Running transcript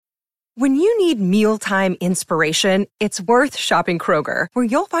When you need mealtime inspiration, it's worth shopping Kroger, where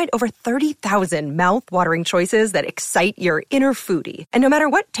you'll find over 30,000 mouth-watering choices that excite your inner foodie. And no matter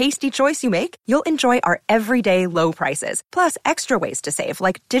what tasty choice you make, you'll enjoy our everyday low prices, plus extra ways to save,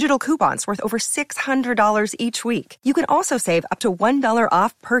 like digital coupons worth over $600 each week. You can also save up to $1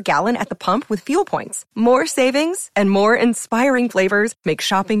 off per gallon at the pump with fuel points. More savings and more inspiring flavors make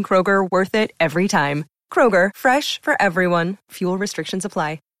shopping Kroger worth it every time. Kroger, fresh for everyone. Fuel restrictions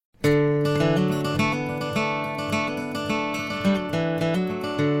apply.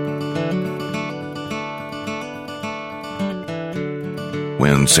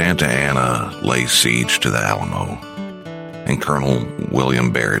 When Santa Anna lay siege to the Alamo, and Colonel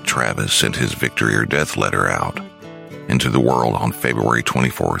William Barrett Travis sent his victory or death letter out into the world on February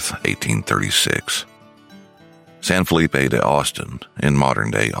 24th, 1836, San Felipe de Austin, in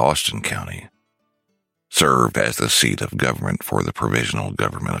modern-day Austin County, served as the seat of government for the Provisional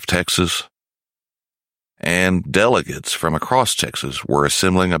Government of Texas, and delegates from across Texas were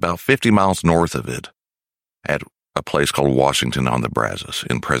assembling about 50 miles north of it at a place called Washington on the Brazos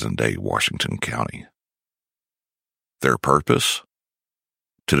in present-day Washington County. Their purpose?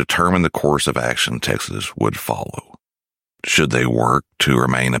 To determine the course of action Texas would follow. Should they work to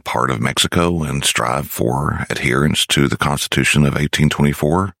remain a part of Mexico and strive for adherence to the Constitution of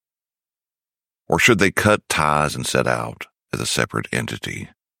 1824? Or should they cut ties and set out as a separate entity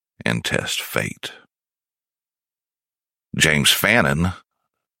and test fate? James Fannin,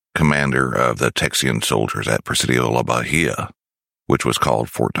 commander of the Texian soldiers at Presidio La Bahia, which was called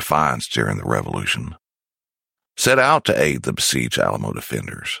Fort Defiance during the Revolution, set out to aid the besieged Alamo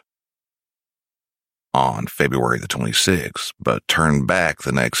defenders on February the 26th, but turned back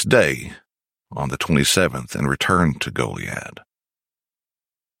the next day on the 27th and returned to Goliad.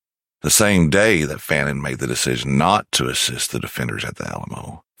 The same day that Fannin made the decision not to assist the defenders at the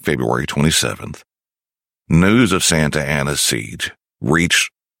Alamo, February 27th, news of Santa Anna's siege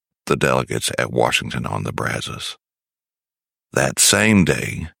reached the delegates at Washington on the Brazos. That same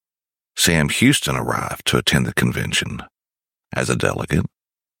day, Sam Houston arrived to attend the convention as a delegate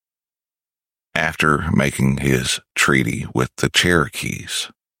after making his treaty with the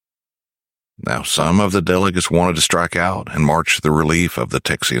Cherokees. Now, some of the delegates wanted to strike out and march to the relief of the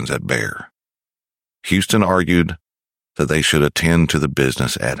Texians at Bear. Houston argued that they should attend to the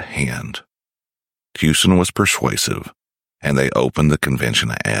business at hand. Houston was persuasive, and they opened the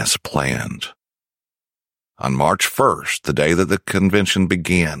convention as planned. On March 1st, the day that the convention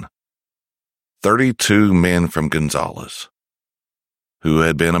began, 32 men from Gonzales, who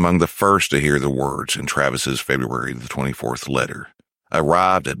had been among the first to hear the words in Travis's February the 24th letter,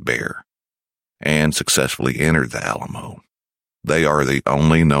 arrived at Bear and successfully entered the Alamo. They are the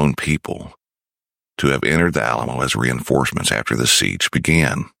only known people to have entered the Alamo as reinforcements after the siege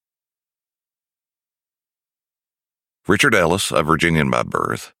began. Richard Ellis, a Virginian by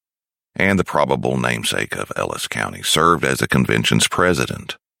birth, and the probable namesake of Ellis County, served as the convention's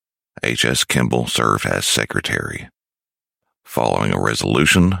president. H.S. Kimball served as secretary. Following a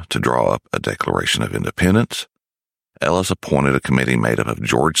resolution to draw up a Declaration of Independence, Ellis appointed a committee made up of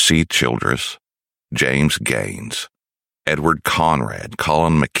George C. Childress, James Gaines, Edward Conrad,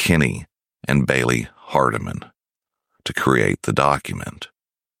 Colin McKinney, and Bailey Hardiman to create the document.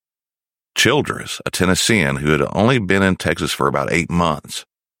 Childress, a Tennessean who had only been in Texas for about 8 months,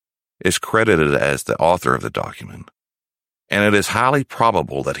 is credited as the author of the document, and it is highly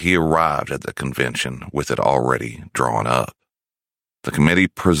probable that he arrived at the convention with it already drawn up. The committee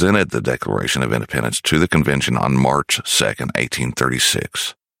presented the Declaration of Independence to the convention on March 2,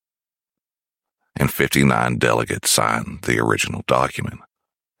 1836, and 59 delegates signed the original document.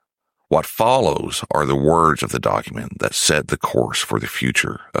 What follows are the words of the document that set the course for the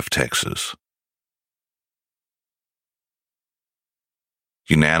future of Texas.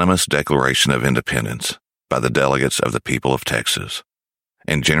 Unanimous Declaration of Independence by the delegates of the people of Texas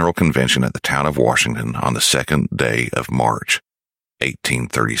and General Convention at the town of Washington on the 2nd day of March,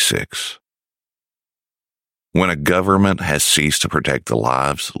 1836. When a government has ceased to protect the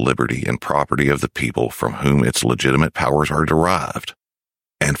lives, liberty, and property of the people from whom its legitimate powers are derived,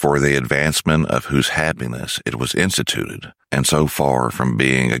 and for the advancement of whose happiness it was instituted, and so far from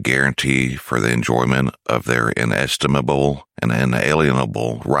being a guarantee for the enjoyment of their inestimable and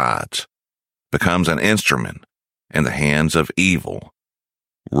inalienable rights, becomes an instrument in the hands of evil,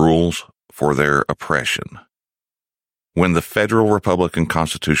 rules for their oppression. When the Federal Republican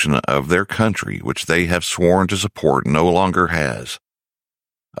Constitution of their country, which they have sworn to support, no longer has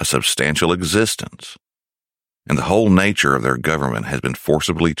a substantial existence, and the whole nature of their government has been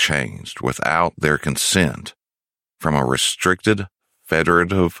forcibly changed without their consent from a restricted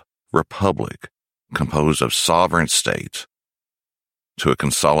federative republic composed of sovereign states to a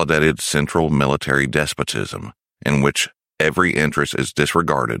consolidated central military despotism in which every interest is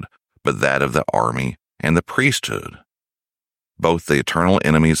disregarded but that of the army and the priesthood, both the eternal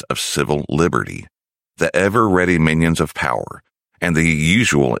enemies of civil liberty, the ever-ready minions of power, and the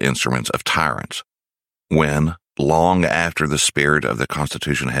usual instruments of tyrants, when, long after the spirit of the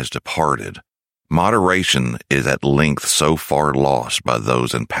Constitution has departed, moderation is at length so far lost by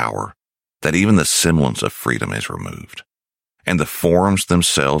those in power that even the semblance of freedom is removed, and the forms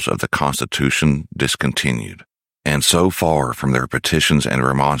themselves of the Constitution discontinued, and so far from their petitions and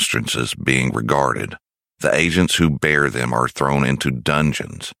remonstrances being regarded, the agents who bear them are thrown into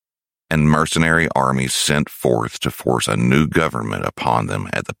dungeons, and mercenary armies sent forth to force a new government upon them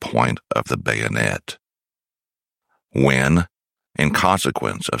at the point of the bayonet. When, in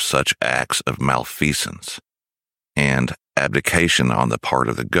consequence of such acts of malfeasance and abdication on the part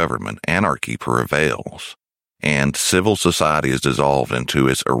of the government, anarchy prevails, and civil society is dissolved into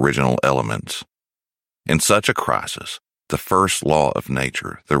its original elements. In such a crisis, the first law of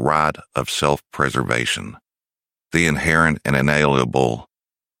nature, the right of self-preservation, the inherent and inalienable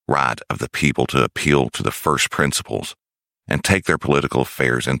right of the people to appeal to the first principles and take their political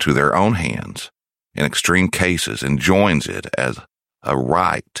affairs into their own hands, in extreme cases enjoins it as a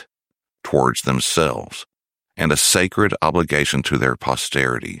right towards themselves and a sacred obligation to their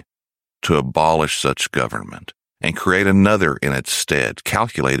posterity to abolish such government and create another in its stead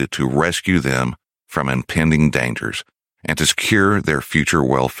calculated to rescue them from impending dangers and to secure their future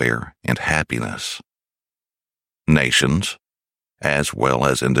welfare and happiness. Nations, as well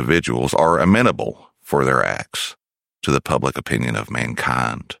as individuals, are amenable for their acts to the public opinion of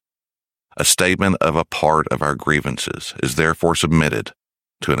mankind. A statement of a part of our grievances is therefore submitted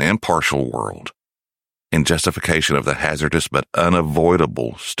to an impartial world in justification of the hazardous but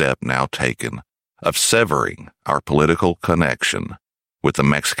unavoidable step now taken of severing our political connection with the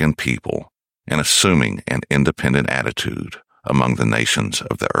Mexican people and assuming an independent attitude among the nations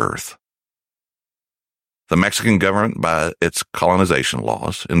of the earth. The Mexican government, by its colonization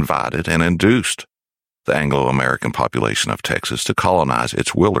laws, invited and induced the Anglo-American population of Texas to colonize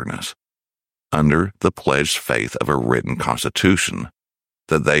its wilderness under the pledged faith of a written constitution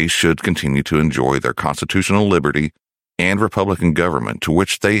that they should continue to enjoy their constitutional liberty and republican government to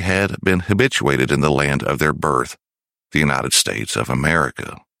which they had been habituated in the land of their birth, the United States of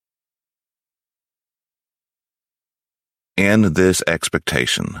America. In this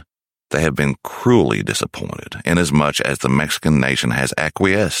expectation, they have been cruelly disappointed, inasmuch as the Mexican nation has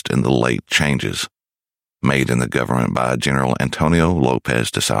acquiesced in the late changes made in the government by General Antonio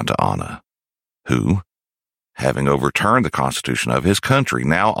Lopez de Santa Anna, who, having overturned the constitution of his country,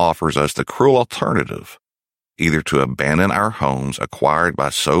 now offers us the cruel alternative either to abandon our homes acquired by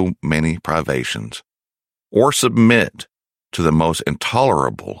so many privations, or submit to the most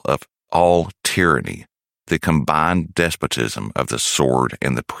intolerable of all tyranny, the combined despotism of the sword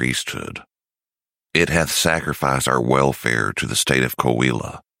and the priesthood. It hath sacrificed our welfare to the state of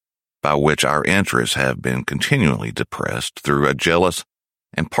Coahuila, by which our interests have been continually depressed through a jealous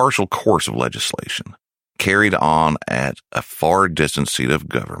and partial course of legislation, carried on at a far distant seat of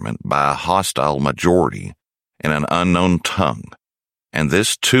government by a hostile majority in an unknown tongue. And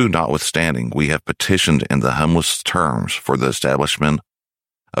this too notwithstanding, we have petitioned in the humblest terms for the establishment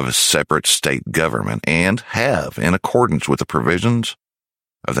of a separate state government, and have, in accordance with the provisions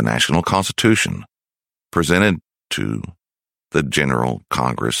of the National Constitution, presented to the General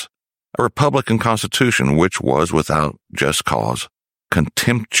Congress a Republican Constitution which was, without just cause,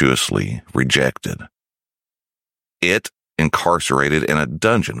 contemptuously rejected. It incarcerated in a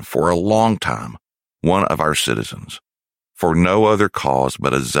dungeon for a long time one of our citizens, for no other cause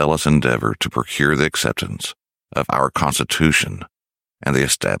but a zealous endeavor to procure the acceptance of our Constitution and the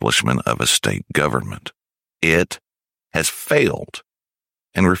establishment of a state government. It has failed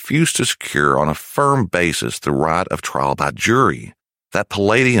and refused to secure on a firm basis the right of trial by jury, that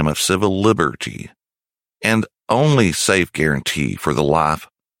palladium of civil liberty, and only safe guarantee for the life,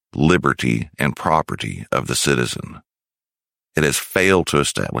 liberty, and property of the citizen. It has failed to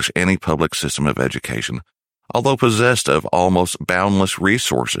establish any public system of education, although possessed of almost boundless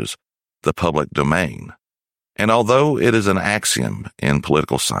resources, the public domain. And although it is an axiom in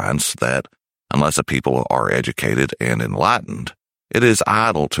political science that, unless a people are educated and enlightened, it is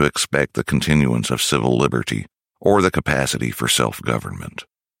idle to expect the continuance of civil liberty or the capacity for self-government,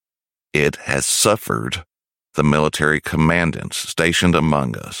 it has suffered the military commandants stationed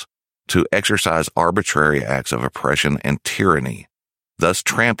among us to exercise arbitrary acts of oppression and tyranny, thus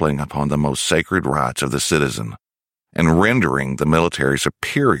trampling upon the most sacred rights of the citizen, and rendering the military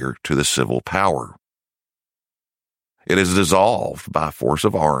superior to the civil power. It has dissolved by force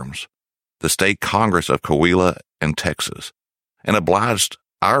of arms the state Congress of Coahuila and Texas and obliged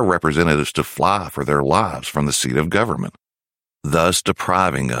our representatives to fly for their lives from the seat of government, thus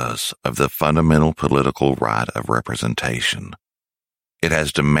depriving us of the fundamental political right of representation. It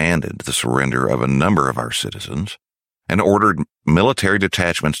has demanded the surrender of a number of our citizens and ordered military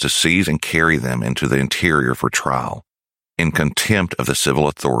detachments to seize and carry them into the interior for trial, in contempt of the civil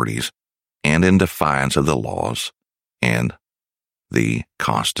authorities and in defiance of the laws and the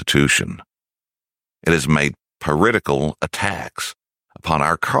Constitution. It has made political attacks upon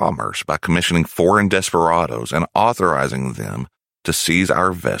our commerce by commissioning foreign desperadoes and authorizing them to seize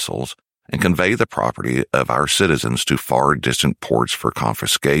our vessels and convey the property of our citizens to far distant ports for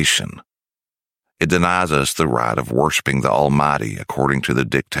confiscation. It denies us the right of worshiping the Almighty according to the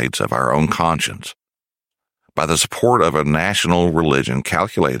dictates of our own conscience, by the support of a national religion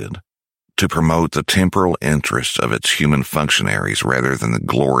calculated to promote the temporal interests of its human functionaries rather than the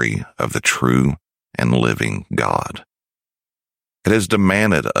glory of the true and living God. It has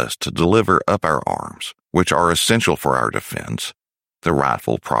demanded us to deliver up our arms, which are essential for our defense, the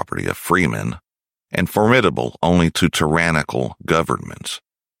rightful property of freemen, and formidable only to tyrannical governments.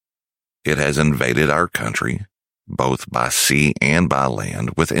 It has invaded our country, both by sea and by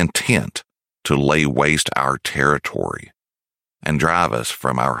land, with intent to lay waste our territory and drive us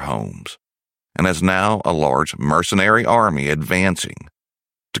from our homes, and has now a large mercenary army advancing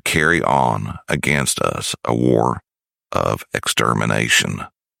to carry on against us a war of extermination.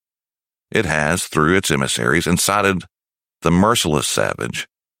 It has, through its emissaries, incited the merciless savage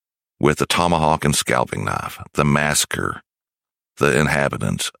with the tomahawk and scalping knife, the massacre the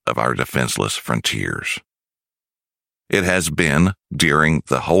inhabitants of our defenseless frontiers. It has been, during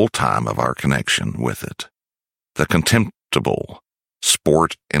the whole time of our connection with it, the contemptible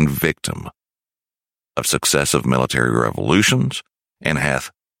sport and victim of successive military revolutions, and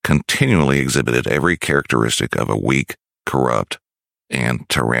hath continually exhibited every characteristic of a weak, corrupt, and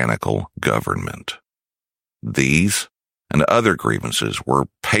tyrannical government. These and other grievances were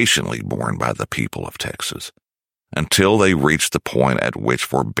patiently borne by the people of Texas until they reached the point at which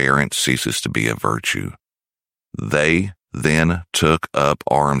forbearance ceases to be a virtue. They then took up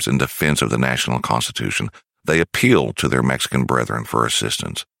arms in defense of the national Constitution. They appealed to their Mexican brethren for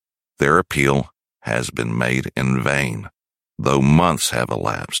assistance. Their appeal has been made in vain. Though months have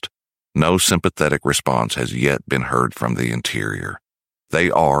elapsed, no sympathetic response has yet been heard from the interior. They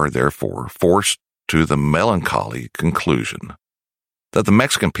are, therefore, forced to the melancholy conclusion that the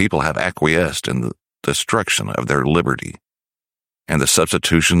Mexican people have acquiesced in the destruction of their liberty, and the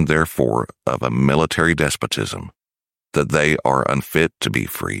substitution, therefore, of a military despotism, that they are unfit to be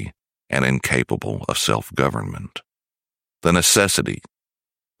free and incapable of self-government. The necessity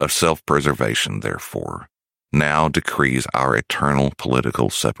of self-preservation, therefore, now decrees our eternal political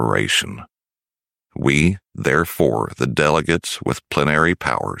separation. We, therefore, the delegates with plenary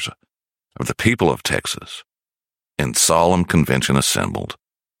powers of the people of Texas, in solemn convention assembled,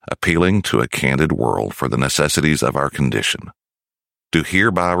 appealing to a candid world for the necessities of our condition, do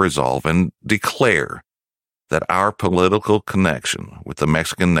hereby resolve and declare that our political connection with the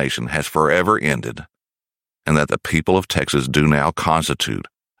Mexican nation has forever ended, and that the people of Texas do now constitute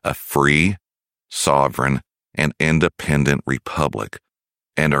a free, sovereign, and independent republic,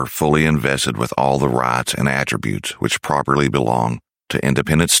 and are fully invested with all the rights and attributes which properly belong to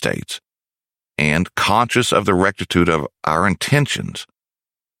independent states, and conscious of the rectitude of our intentions,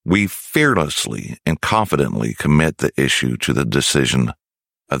 we fearlessly and confidently commit the issue to the decision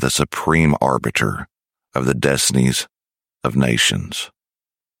of the supreme arbiter of the destinies of nations.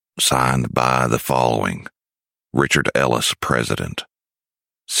 Signed by the following: Richard Ellis, President;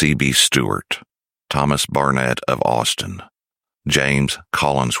 C.B. Stewart, Thomas Barnett of Austin, James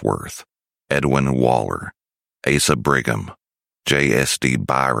Collinsworth, Edwin Waller, Asa Brigham, J.S.D.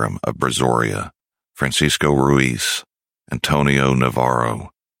 Byram of Brazoria, Francisco Ruiz, Antonio Navarro,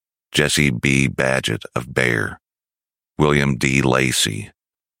 Jesse B. Badgett of Bear, William D. Lacey,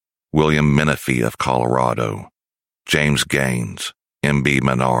 William Menifee of Colorado, James Gaines, M.B.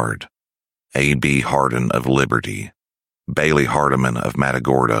 Menard, A.B. Hardin of Liberty, Bailey Hardiman of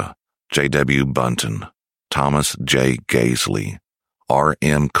Matagorda, J.W. Bunton, Thomas J. Gaisley,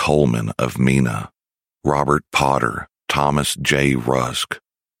 R.M. Coleman of Mena, Robert Potter, Thomas J. Rusk,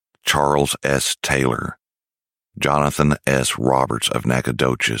 Charles S. Taylor, Jonathan S. Roberts of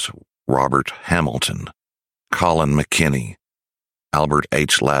Nacogdoches, Robert Hamilton, Colin McKinney, Albert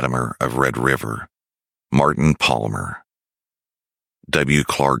H. Latimer of Red River, Martin Palmer, W.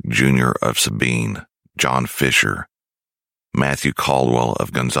 Clark Jr. of Sabine, John Fisher, Matthew Caldwell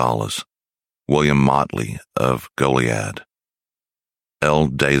of Gonzales, William Motley of Goliad, L.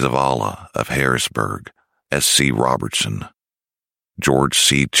 De Zavala of Harrisburg, S.C. Robertson, George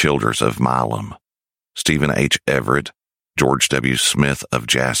C. Childers of Milam, Stephen H. Everett, George W. Smith of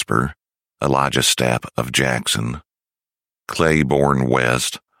Jasper, Elijah Stapp of Jackson, Claiborne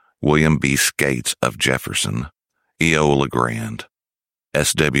West, William B. Skates of Jefferson, E.O. LeGrand,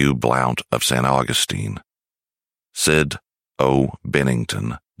 S.W. Blount of St. Augustine, Sid O.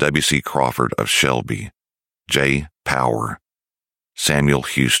 Bennington, W.C. Crawford of Shelby, J. Power, Samuel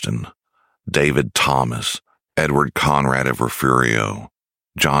Houston, David Thomas, Edward Conrad of Refugio,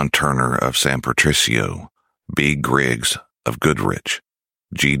 John Turner of San Patricio, B. Griggs of Goodrich,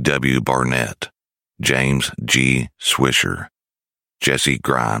 G. W. Barnett, James G. Swisher, Jesse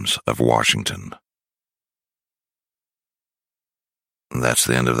Grimes of Washington. That's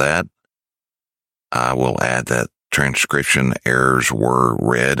the end of that. I will add that transcription errors were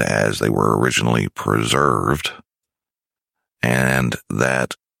read as they were originally preserved, and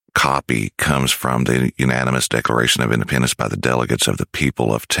that copy comes from the unanimous Declaration of Independence by the delegates of the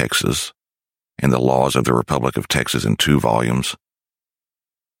people of Texas and the laws of the Republic of Texas in 2 volumes,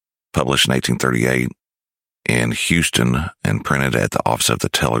 published in 1838 in Houston and printed at the Office of the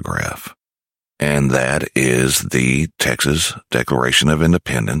Telegraph. And that is the Texas Declaration of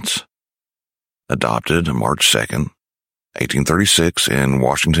Independence, adopted March 2nd, 1836 in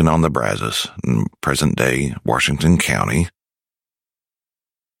Washington on the Brazos, in present-day Washington County.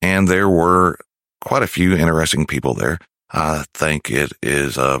 And there were quite a few interesting people there. I think it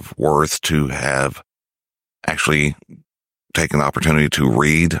is of worth to have actually taken the opportunity to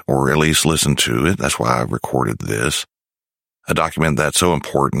read or at least listen to it. That's why I recorded this, a document that's so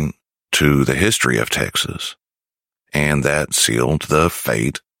important to the history of Texas, and that sealed the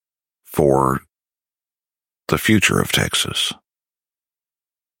fate for the future of Texas.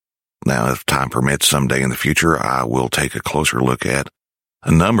 Now, if time permits, someday in the future, I will take a closer look at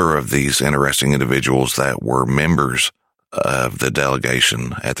a number of these interesting individuals that were members of the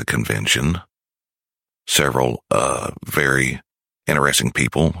delegation at the convention. Several very interesting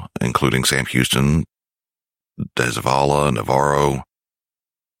people, including Sam Houston, De Zavala, Navarro,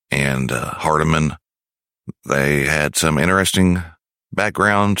 and Hardeman. They had some interesting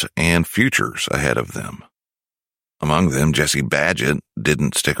backgrounds and futures ahead of them. Among them, Jesse Badgett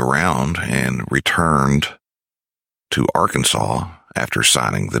didn't stick around and returned to Arkansas after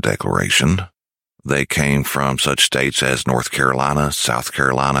signing the Declaration. They came from such states as North Carolina, South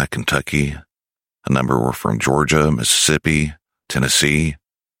Carolina, Kentucky. A number were from Georgia, Mississippi, Tennessee.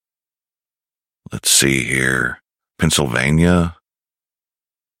 Let's see here. Pennsylvania.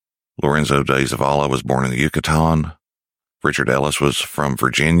 Lorenzo de Zavala was born in the Yucatan. Richard Ellis was from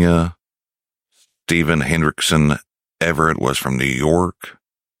Virginia. Stephen Hendrickson Everett was from New York.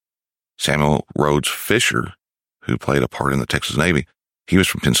 Samuel Rhodes Fisher, who played a part in the Texas Navy, he was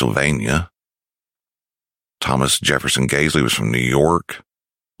from Pennsylvania. Thomas Jefferson Gaisley was from New York.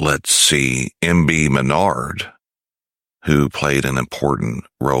 Let's see, M.B. Menard, who played an important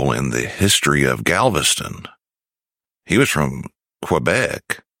role in the history of Galveston. He was from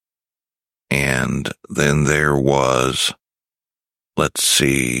Quebec. And then there was, let's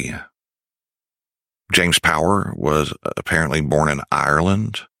see, James Power was apparently born in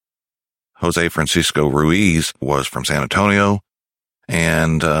Ireland. Jose Francisco Ruiz was from San Antonio.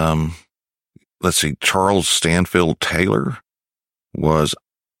 And let's see, Charles Stanfield Taylor was,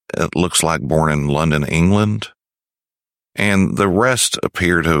 it looks like, born in London, England. And the rest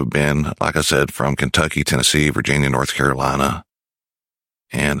appear to have been, like I said, from Kentucky, Tennessee, Virginia, North Carolina,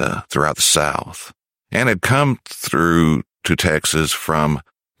 and throughout the South, and had come through to Texas from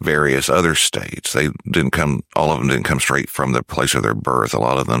various other states. They didn't come, all of them didn't come straight from the place of their birth. A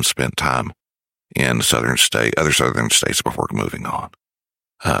lot of them spent time in other southern states before moving on.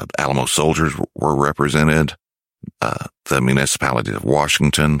 Alamo soldiers were represented, the municipalities of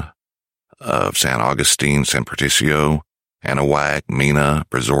Washington, of San Augustine, San Patricio, Anahuac, Mena,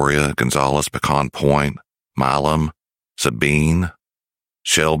 Brazoria, Gonzales, Pecan Point, Milam, Sabine,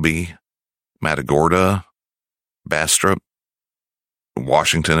 Shelby, Matagorda, Bastrop,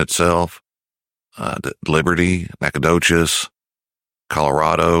 Washington itself, Liberty, Nacogdoches,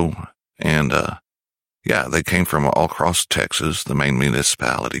 Colorado, and they came from all across Texas, the main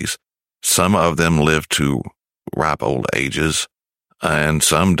municipalities. Some of them lived to ripe old ages, and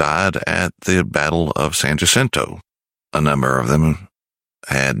some died at the Battle of San Jacinto. A number of them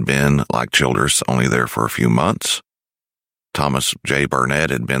had been, like Childers, only there for a few months. Thomas J. Barnett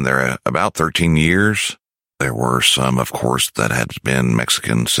had been there about 13 years. There were some, of course, that had been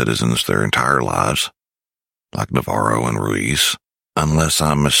Mexican citizens their entire lives. like Navarro and Ruiz. Unless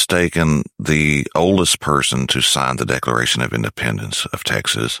I'm mistaken, the oldest person to sign the Declaration of Independence of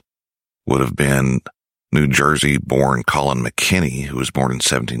Texas would have been New Jersey-born Colin McKinney, who was born in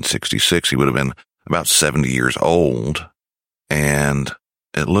 1766. He would have been about 70 years old. And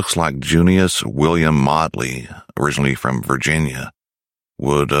it looks like Junius William Motley, originally from Virginia,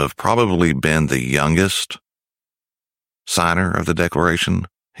 would have probably been the youngest signer of the Declaration.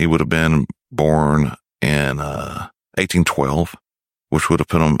 He would have been born in 1812, which would have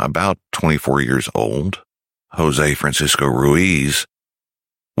put him about 24 years old. Jose Francisco Ruiz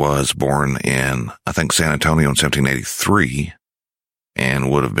was born in, I think, San Antonio in 1783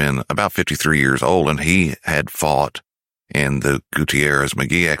 and would have been about 53 years old, and he had fought in the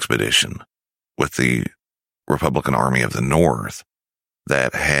Gutierrez-McGee expedition with the Republican Army of the North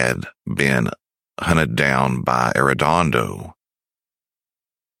that had been hunted down by Arredondo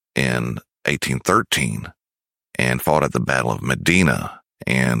in 1813 and fought at the Battle of Medina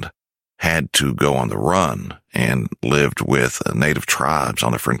and had to go on the run and lived with native tribes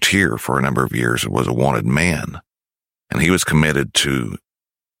on the frontier for a number of years. Was a wanted man, and he was committed to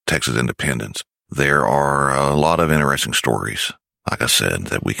Texas independence. There are a lot of interesting stories, like I said,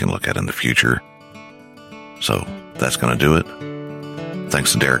 that we can look at in the future. So that's going to do it.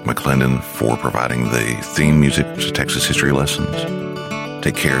 Thanks to Derek McClendon for providing the theme music to Texas History Lessons.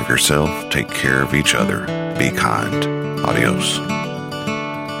 Take care of yourself. Take care of each other. Be kind. Adios.